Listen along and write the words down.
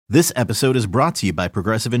This episode is brought to you by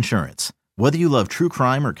Progressive Insurance. Whether you love true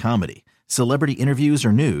crime or comedy, celebrity interviews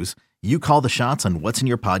or news, you call the shots on what's in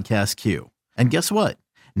your podcast queue. And guess what?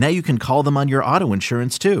 Now you can call them on your auto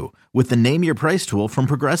insurance too with the Name Your Price tool from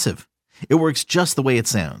Progressive. It works just the way it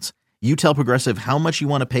sounds. You tell Progressive how much you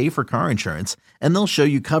want to pay for car insurance, and they'll show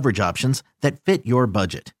you coverage options that fit your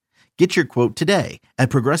budget. Get your quote today at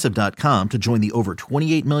Progressive.com to join the over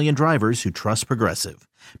 28 million drivers who trust Progressive.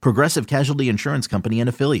 Progressive Casualty Insurance Company and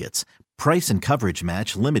Affiliates. Price and coverage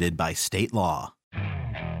match limited by state law.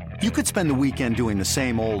 You could spend the weekend doing the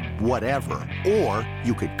same old whatever, or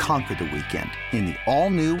you could conquer the weekend in the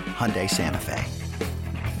all-new Hyundai Santa Fe.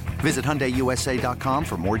 Visit HyundaiUSA.com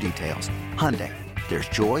for more details. Hyundai, there's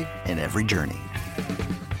joy in every journey.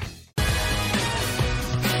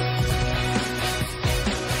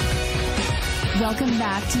 Welcome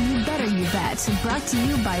back to You Better You Bet, brought to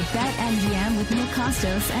you by BetMGM with Nick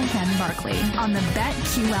Costos and Ken Barkley on the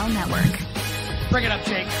BetQL network. Bring it up,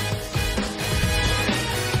 Jake.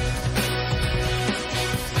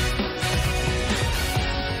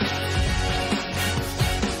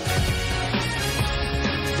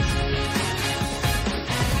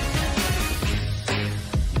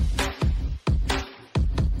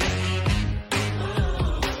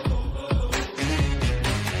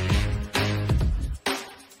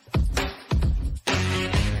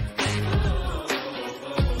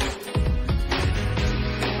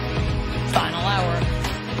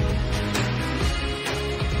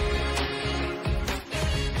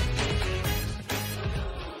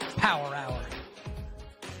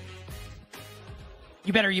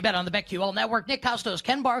 You bet on the BetQL network. Nick Costos,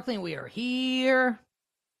 Ken Barkley, and we are here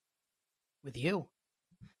with you.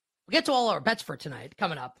 We'll get to all our bets for tonight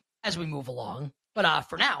coming up as we move along. But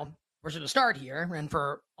for now, we're going to start here. And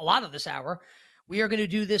for a lot of this hour, we are going to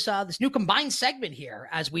do this new combined segment here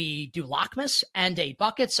as we do LOCMAS and 8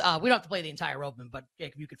 buckets. We don't have to play the entire open, but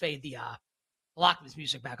Jacob, you could fade the LOCMAS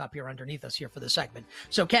music back up here underneath us here for this segment.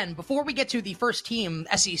 So, Ken, before we get to the first team,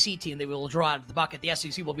 SEC team that we will draw out of the bucket, the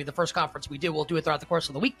SEC will be the first conference we do. We'll do it throughout the course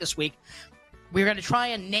of the week this week. We're going to try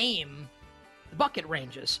and name the bucket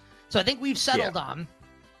ranges. So I think we've settled on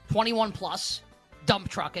 21 plus dump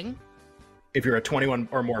trucking. If you're a 21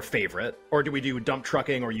 or more favorite, or do we do dump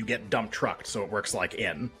trucking or you get dump trucked so it works like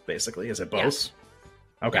in, basically? Is it both? Yes.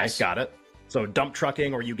 Okay, yes. Got it. So dump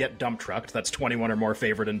trucking or you get dump trucked. That's 21 or more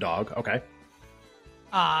favorite in dog. Okay.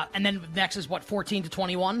 And then next is what, 14 to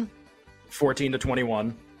 21? 14 to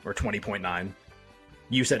 21 or 20.9.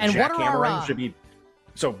 You said and jackhammering should be.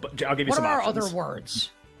 So I'll give you some options. What are our other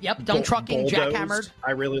words? Yep, dump trucking, jackhammered.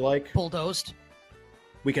 I really like. Bulldozed.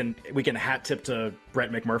 We can hat tip to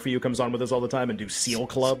Brett McMurphy, who comes on with us all the time, and do seal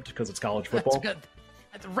clubbed because it's college football.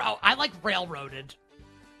 That's good. I like railroaded.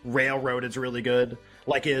 Railroaded's really good.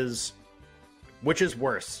 Which is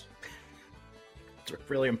worse? It's a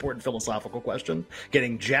really important philosophical question.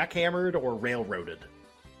 Getting jackhammered or railroaded?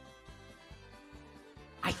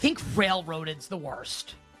 I think railroaded's the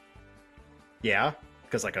worst. Yeah,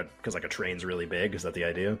 because like a train's really big. Is that the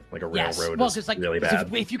idea? Like a railroad is like, really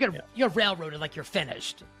bad. If you get you're railroaded, like you're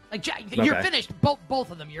finished. Like you're finished.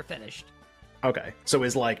 Both of them, you're finished. Okay, so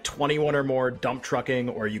is like 21 or more dump trucking,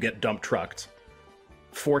 or you get dump trucked.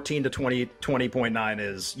 14 to 20.9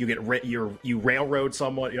 is you railroad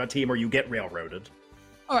someone, a team, or you get railroaded.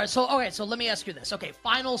 All right, so let me ask you this. Okay,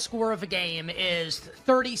 final score of a game is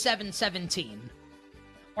 37-17.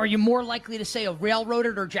 Are you more likely to say a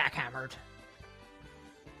railroaded or jackhammered?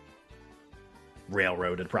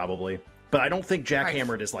 Railroaded, probably. But I don't think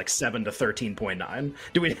jackhammered is like 7 to 13.9.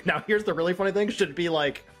 Do we? Now, here's the really funny thing. Should it be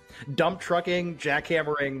like dump trucking,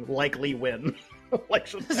 jackhammering, likely win?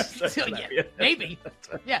 Yeah, maybe.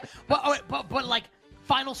 Yeah, but like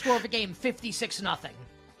final score of a game 56-0.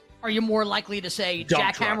 Are you more likely to say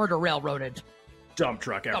jackhammered or railroaded? Dump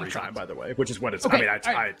truck every time, by the way, which is what it's. Okay,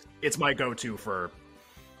 I mean, it's my go-to for,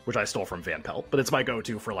 which I stole from Van Pelt, but it's my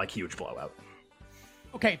go-to for like huge blowout.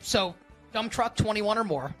 Okay, so dump truck 21 or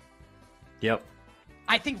more. Yep.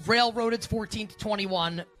 I think railroaded's 14 to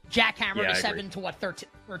 21. Jackhammered is 7 to what?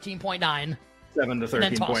 13.9. 7 to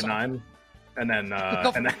 13.9. And then,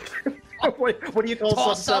 what do you call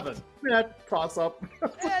toss sub 7? Yeah, toss up.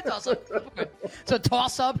 Yeah, toss up. Okay. So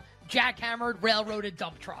toss up, jackhammered, railroaded,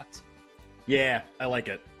 dump trucked. Yeah, I like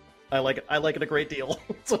it. I like it a great deal.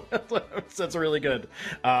 That's really good.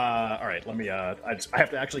 All right, let me. I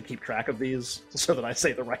have to actually keep track of these so that I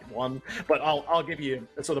say the right one. But I'll give you.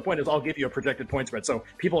 So the point is, I'll give you a projected point spread. So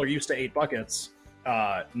people are used to 8 buckets.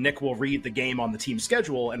 Nick will read the game on the team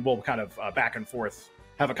schedule, and we'll kind of back and forth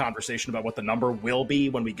have a conversation about what the number will be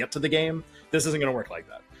when we get to the game. This isn't going to work like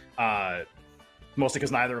that. mostly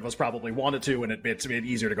because neither of us probably wanted to, and it's made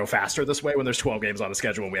easier to go faster this way when there's 12 games on a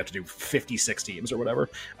schedule and we have to do 56 teams or whatever.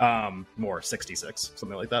 More 66,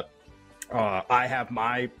 something like that. I have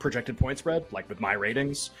my projected point spread, like with my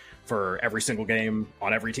ratings for every single game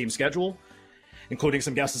on every team schedule, including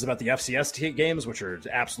some guesses about the FCS games, which are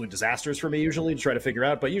absolute disasters for me usually to try to figure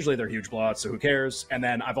out, but usually they're huge blowouts, so who cares? And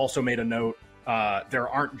then I've also made a note, there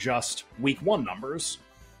aren't just week one numbers.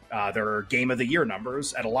 There are game of the year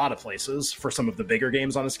numbers at a lot of places for some of the bigger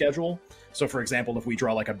games on the schedule. So, for example, if we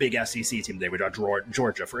draw like a big SEC team today, we draw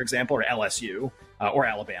Georgia, for example, or LSU, or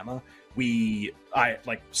Alabama.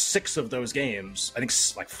 Like 6 of those games, I think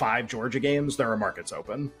like 5 Georgia games, there are markets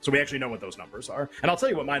open. So we actually know what those numbers are. And I'll tell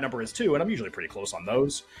you what my number is too, and I'm usually pretty close on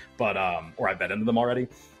those, but, or I've bet into them already.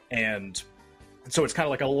 And so it's kind of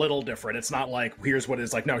like a little different. It's not like, here's what it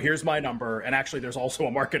is like, no, here's my number, and actually there's also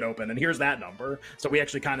a market open, and here's that number. So we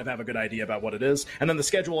actually kind of have a good idea about what it is. And then the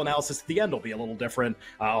schedule analysis at the end will be a little different.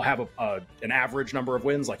 I'll have an average number of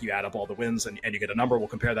wins, like you add up all the wins and you get a number. We'll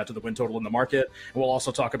compare that to the win total in the market. And we'll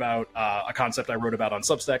also talk about a concept I wrote about on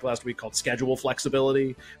Substack last week called schedule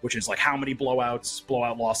flexibility, which is like how many blowout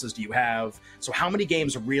losses do you have? So how many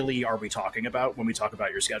games really are we talking about when we talk about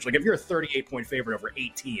your schedule? Like if you're a 38-point favorite over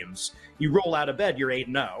 8 teams, you roll out of bed, you're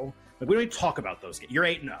 8-0. Like we don't even talk about those games. You're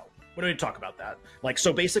 8-0. We don't even talk about that. Like,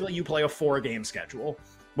 so basically you play a 4-game schedule.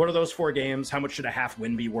 What are those 4 games? How much should a half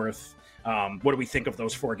win be worth? What do we think of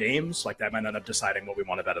those 4 games? Like that might end up deciding what we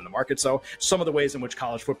want to bet in the market. So some of the ways in which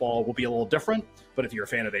college football will be a little different, but if you're a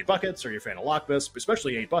fan of 8 buckets or you're a fan of LOCMAS,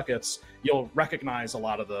 especially 8 buckets, you'll recognize a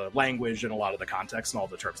lot of the language and a lot of the context and all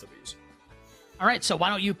the terms that we use. All right, so why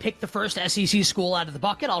don't you pick the first SEC school out of the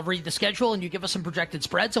bucket? I'll read the schedule, and you give us some projected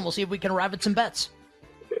spreads, and we'll see if we can arrive at some bets.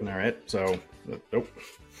 All right, so nope.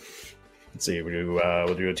 Let's see.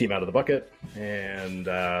 We'll do a team out of the bucket, and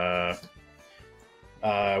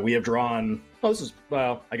we have drawn. I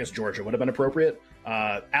guess Georgia would have been appropriate.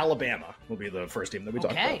 Alabama will be the first team that we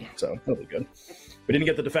talk about, so that'll be good. We didn't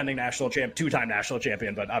get the defending two-time national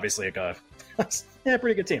champion, but obviously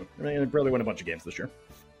pretty good team. I mean, probably win a bunch of games this year.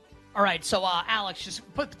 All right, so Alex, just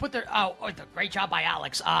put their great job by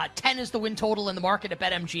Alex. 10 is the win total in the market at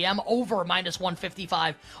BetMGM, over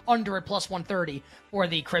 -155, under at +130 for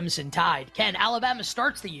the Crimson Tide. Ken, Alabama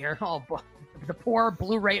starts the year. Oh, the poor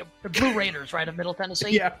Blue Raiders, right, of Middle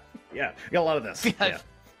Tennessee. Yeah, you got a lot of this. Yeah.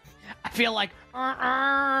 I feel like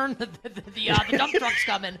the dump truck's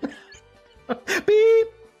coming. Beep.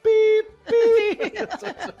 Beep, beep.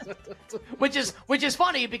 which is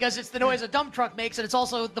funny because it's the noise a dump truck makes, and it's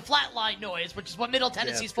also the flatline noise, which is what Middle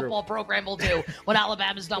Tennessee's football program will do when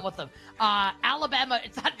Alabama's done with them. Alabama,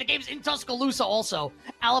 it's not, the game's in Tuscaloosa also.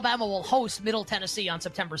 Alabama will host Middle Tennessee on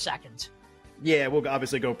September 2nd. Yeah, we'll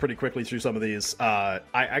obviously go pretty quickly through some of these. I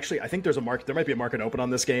think there might be a market open on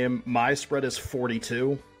this game. My spread is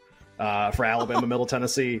 42. For Alabama, Middle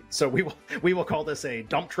Tennessee. So we will call this a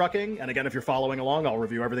dump trucking. And again, if you're following along, I'll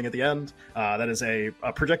review everything at the end. That is a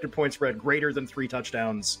projected point spread greater than 3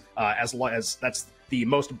 touchdowns, as that's the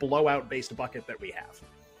most blowout-based bucket that we have.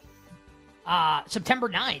 September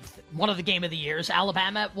 9th, one of the game of the years,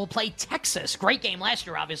 Alabama will play Texas. Great game last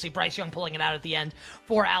year, obviously. Bryce Young pulling it out at the end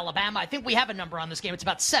for Alabama. I think we have a number on this game. It's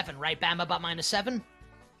about 7, right? Bama about -7?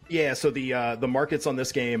 Yeah, so the markets on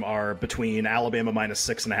this game are between Alabama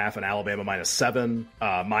 -6.5 and Alabama -7.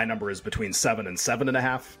 My number is between 7 and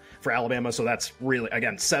 7.5 for Alabama. So that's really,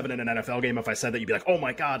 again, 7 in an NFL game. If I said that, you'd be like, oh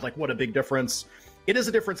my God, like what a big difference. It is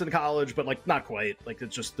a difference in college, but like not quite. Like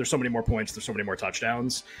it's just, there's so many more points, there's so many more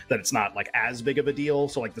touchdowns that it's not like as big of a deal.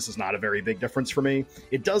 So like this is not a very big difference for me.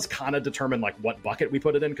 It does kind of determine like what bucket we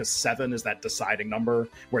put it in, because 7 is that deciding number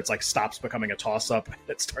where it's like stops becoming a toss-up,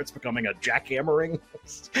 it starts becoming a jackhammering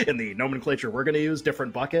in the nomenclature we're going to use,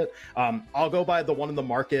 different bucket. I'll go by the one in the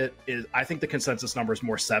market. I think the consensus number is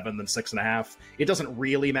more 7 than 6.5. It doesn't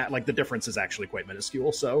really matter. Like the difference is actually quite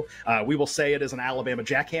minuscule. So we will say it is an Alabama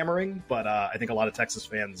jackhammering, but I think a lot of Texas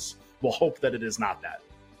fans will hope that it is not that.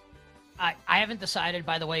 I haven't decided,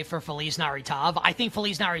 by the way, for Feliz Navidad. I think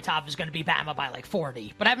Feliz Navidad is going to be Bama by like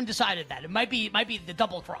 40, but I haven't decided that. It might be the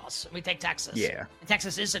double cross. We take Texas. Yeah. And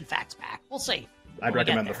Texas is in fact back. We'll see. I'd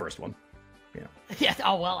recommend the first one. Yeah. Yeah.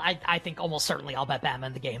 Oh, well, I think almost certainly I'll bet Bama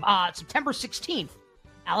in the game. September 16th,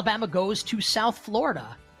 Alabama goes to South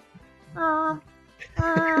Florida.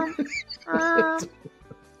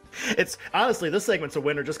 It's honestly, this segment's a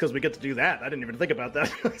winner just because we get to do that. I didn't even think about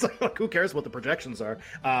that. It's like, who cares what the projections are?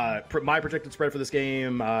 My projected spread for this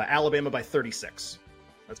game, Alabama by 36.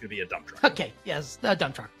 That's going to be a dump truck. Okay, yes, a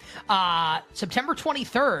dump truck. September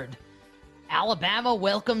 23rd, Alabama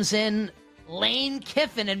welcomes in Lane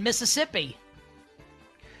Kiffin in Mississippi.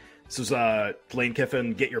 This was Lane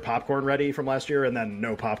Kiffin, get your popcorn ready from last year, and then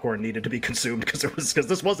no popcorn needed to be consumed because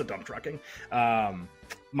this was a dump trucking.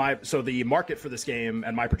 So the market for this game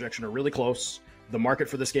and my projection are really close. The market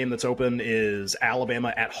for this game that's open is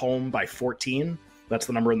Alabama at home by 14. That's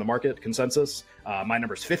the number in the market consensus. My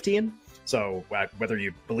number is 15. So whether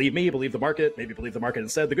you believe me, believe the market, maybe believe the market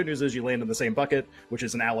instead, the good news is you land in the same bucket, which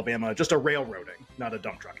is in Alabama, just a railroading, not a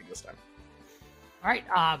dump trucking this time. All right,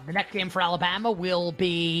 the next game for Alabama will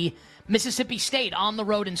be Mississippi State on the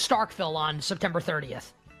road in Starkville on September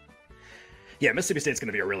 30th. Yeah, Mississippi State's going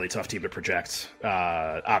to be a really tough team to project,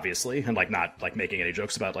 obviously, and not making any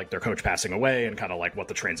jokes about their coach passing away and kind of what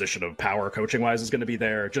the transition of power coaching-wise is going to be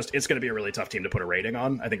there. Just it's going to be a really tough team to put a rating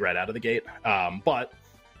on, I think, right out of the gate. But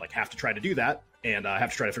have to try to do that, and have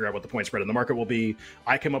to try to figure out what the point spread in the market will be.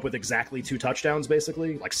 I came up with exactly 2 touchdowns,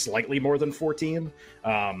 basically, slightly more than 14.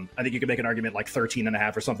 I think you could make an argument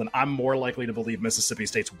 13.5 or something. I'm more likely to believe Mississippi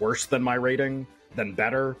State's worse than my rating than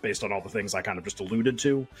better, based on all the things I kind of just alluded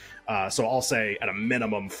to. So I'll say at a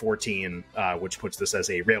minimum 14, which puts this as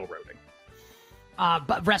a railroading.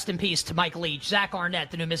 But rest in peace to Mike Leach. Zach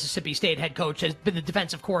Arnett, the new Mississippi State head coach, has been the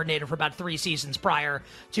defensive coordinator for about 3 seasons prior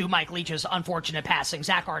to Mike Leach's unfortunate passing.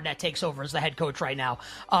 Zach Arnett takes over as the head coach right now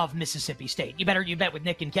of Mississippi State. You bet with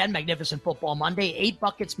Nick and Ken. Magnificent Football Monday. 8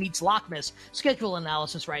 Buckets meets LOCMAS. Schedule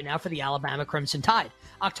analysis right now for the Alabama Crimson Tide.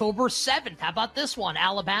 October 7th. How about this one?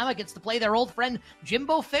 Alabama gets to play their old friend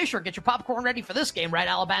Jimbo Fisher. Get your popcorn ready for this game, right?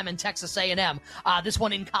 Alabama and Texas A&M. This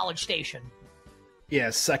one in College Station. Yeah,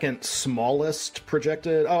 second smallest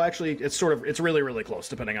projected. Oh, actually, it's really, really close,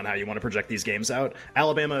 depending on how you want to project these games out.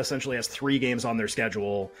 Alabama essentially has 3 games on their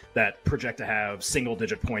schedule that project to have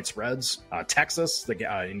single-digit point spreads. Texas,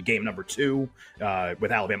 in game number 2,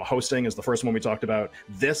 with Alabama hosting, is the first one we talked about.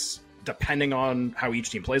 This, depending on how each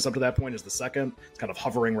team plays up to that point, is the second. It's kind of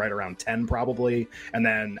hovering right around 10, probably. And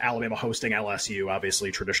then Alabama hosting LSU,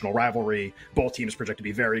 obviously traditional rivalry. Both teams project to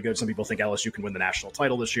be very good. Some people think LSU can win the national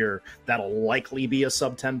title this year. That'll likely be a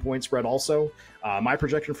sub-10 point spread also. My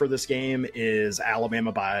projection for this game is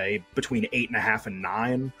Alabama by between 8.5 and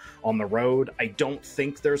 9 on the road. I don't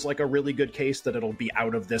think there's a really good case that it'll be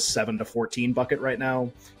out of this 7 to 14 bucket right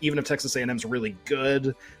now. Even if Texas A&M's really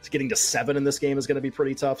good, getting to 7 in this game is going to be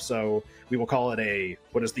pretty tough. So we will call it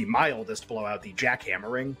what is the mildest blowout, the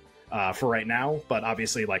jackhammering for right now. But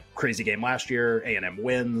obviously, crazy game last year, A&M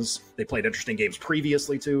wins. They played interesting games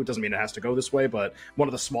previously too. It doesn't mean it has to go this way, but one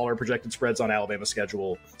of the smaller projected spreads on Alabama's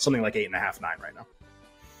schedule, something like 8.5, 9 right now.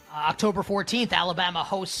 October 14th, Alabama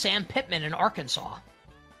hosts Sam Pittman in Arkansas.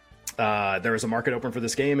 There is a market open for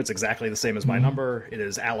this game. It's exactly the same as my number. It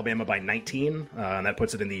is Alabama by 19, and that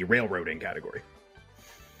puts it in the railroading category.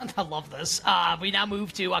 I love this. We now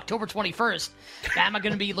move to October 21st. Bama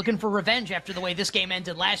going to be looking for revenge after the way this game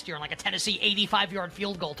ended last year, a Tennessee 85-yard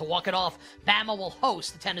field goal to walk it off. Bama will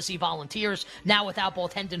host the Tennessee Volunteers, now without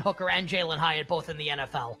both Hendon Hooker and Jalen Hyatt, both in the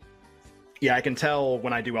NFL. Yeah, I can tell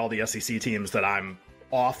when I do all the SEC teams that I'm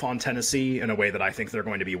off on Tennessee in a way that I think they're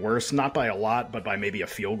going to be worse, not by a lot, but by maybe a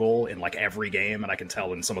field goal in every game. And I can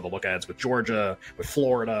tell in some of the look-aheads with Georgia, with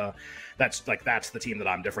Florida, that's the team that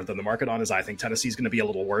I'm different than the market on, is I think Tennessee's going to be a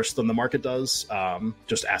little worse than the market does,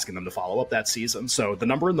 just asking them to follow up that season. So the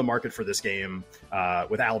number in the market for this game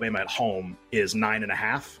with Alabama at home is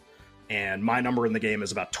 9.5, and my number in the game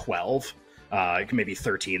is about 12. Maybe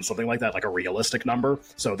 13, something like that, a realistic number.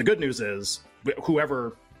 So the good news is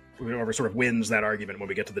whoever sort of wins that argument when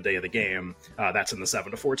we get to the day of the game, that's in the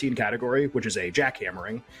 7 to 14 category, which is a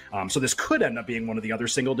jackhammering. So this could end up being one of the other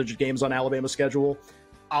single-digit games on Alabama's schedule.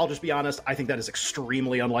 I'll just be honest, I think that is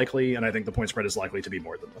extremely unlikely, and I think the point spread is likely to be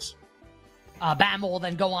more than this. Bama will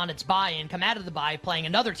then go on its bye and come out of the bye playing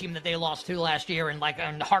another team that they lost to last year in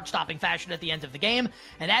heart-stopping fashion at the end of the game,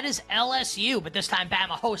 and that is LSU, but this time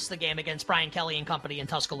Bama hosts the game against Brian Kelly and company in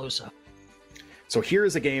Tuscaloosa. So here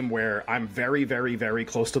is a game where I'm very, very, very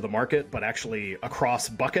close to the market, but actually across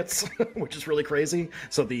buckets, which is really crazy.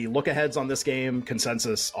 So the look-aheads on this game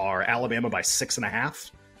consensus are Alabama by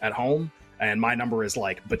 6.5 at home, and my number is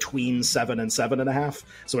between 7 and 7.5.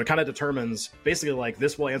 So it kind of determines, basically,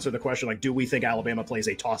 this will answer the question, do we think Alabama plays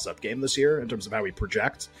a toss-up game this year in terms of how we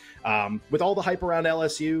project? With all the hype around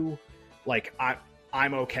LSU,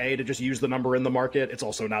 I'm okay to just use the number in the market. It's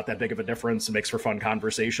also not that big of a difference. It makes for fun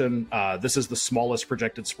conversation. This is the smallest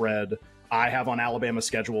projected spread I have on Alabama's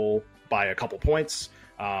schedule by a couple points.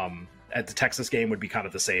 at the Texas game would be kind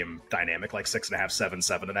of the same dynamic, like 6.5,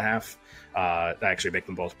 7.5. That actually make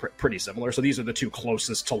them both pretty similar. So these are the two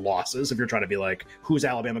closest to losses. If you're trying to be like, who's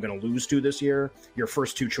Alabama going to lose to this year? Your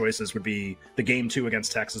first two choices would be the game 2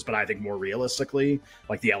 against Texas, but I think more realistically,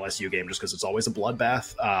 like the LSU game, just because it's always a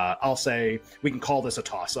bloodbath. I'll say we can call this a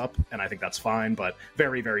toss-up, and I think that's fine, but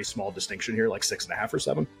very, very small distinction here, like 6.5 or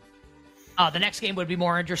 7. The next game would be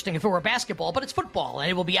more interesting if it were basketball, but it's football, and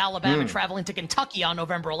it will be Alabama traveling to Kentucky on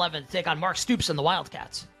November 11th to take on Mark Stoops and the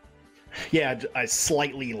Wildcats. Yeah,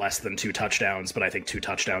 slightly less than 2 touchdowns, but I think 2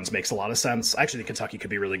 touchdowns makes a lot of sense. I actually think Kentucky could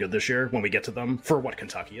be really good this year when we get to them, for what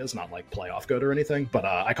Kentucky is, not like playoff good or anything, but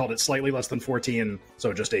I called it slightly less than 14,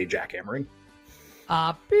 so just a jackhammering.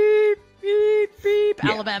 Beep, beep, beep.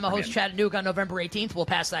 Yeah, Alabama hosts Chattanooga on November 18th. We'll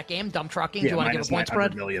pass that game. Dump trucking. Do you want to give a point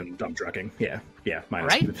spread? Million dump trucking. Yeah. Minus. All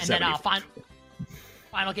right, and then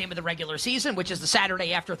final game of the regular season, which is the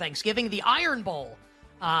Saturday after Thanksgiving, the Iron Bowl.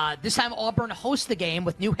 This time Auburn hosts the game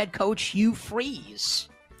with new head coach Hugh Freeze.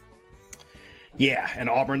 Yeah, and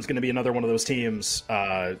Auburn's going to be another one of those teams.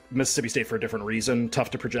 Mississippi State for a different reason. Tough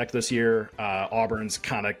to project this year. Auburn's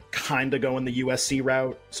kind of going the USC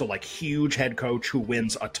route. So like huge head coach who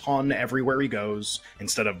wins a ton everywhere he goes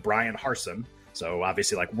instead of Brian Harsin. So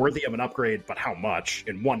obviously like worthy of an upgrade, but how much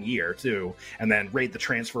in 1 year too? And then raid the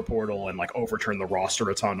transfer portal and like overturn the roster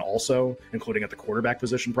a ton also, including at the quarterback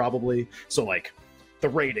position probably. So like the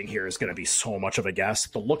rating here is going to be so much of a guess.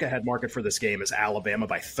 The look-ahead market for this game is Alabama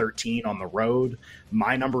by 13 on the road.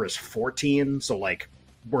 My number is 14, so like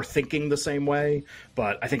we're thinking the same way,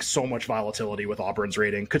 but I think so much volatility with Auburn's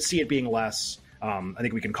rating. Could see it being less. I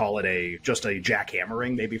think we can call it just a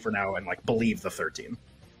jackhammering maybe for now and like believe the 13.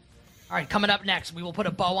 All right, coming up next, we will put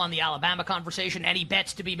a bow on the Alabama conversation. Any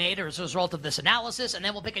bets to be made as a result of this analysis, and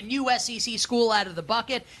then we'll pick a new SEC school out of the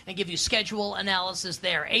bucket and give you schedule analysis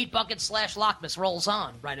there. 8 Buckets / LOCMAS rolls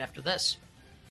on right after this.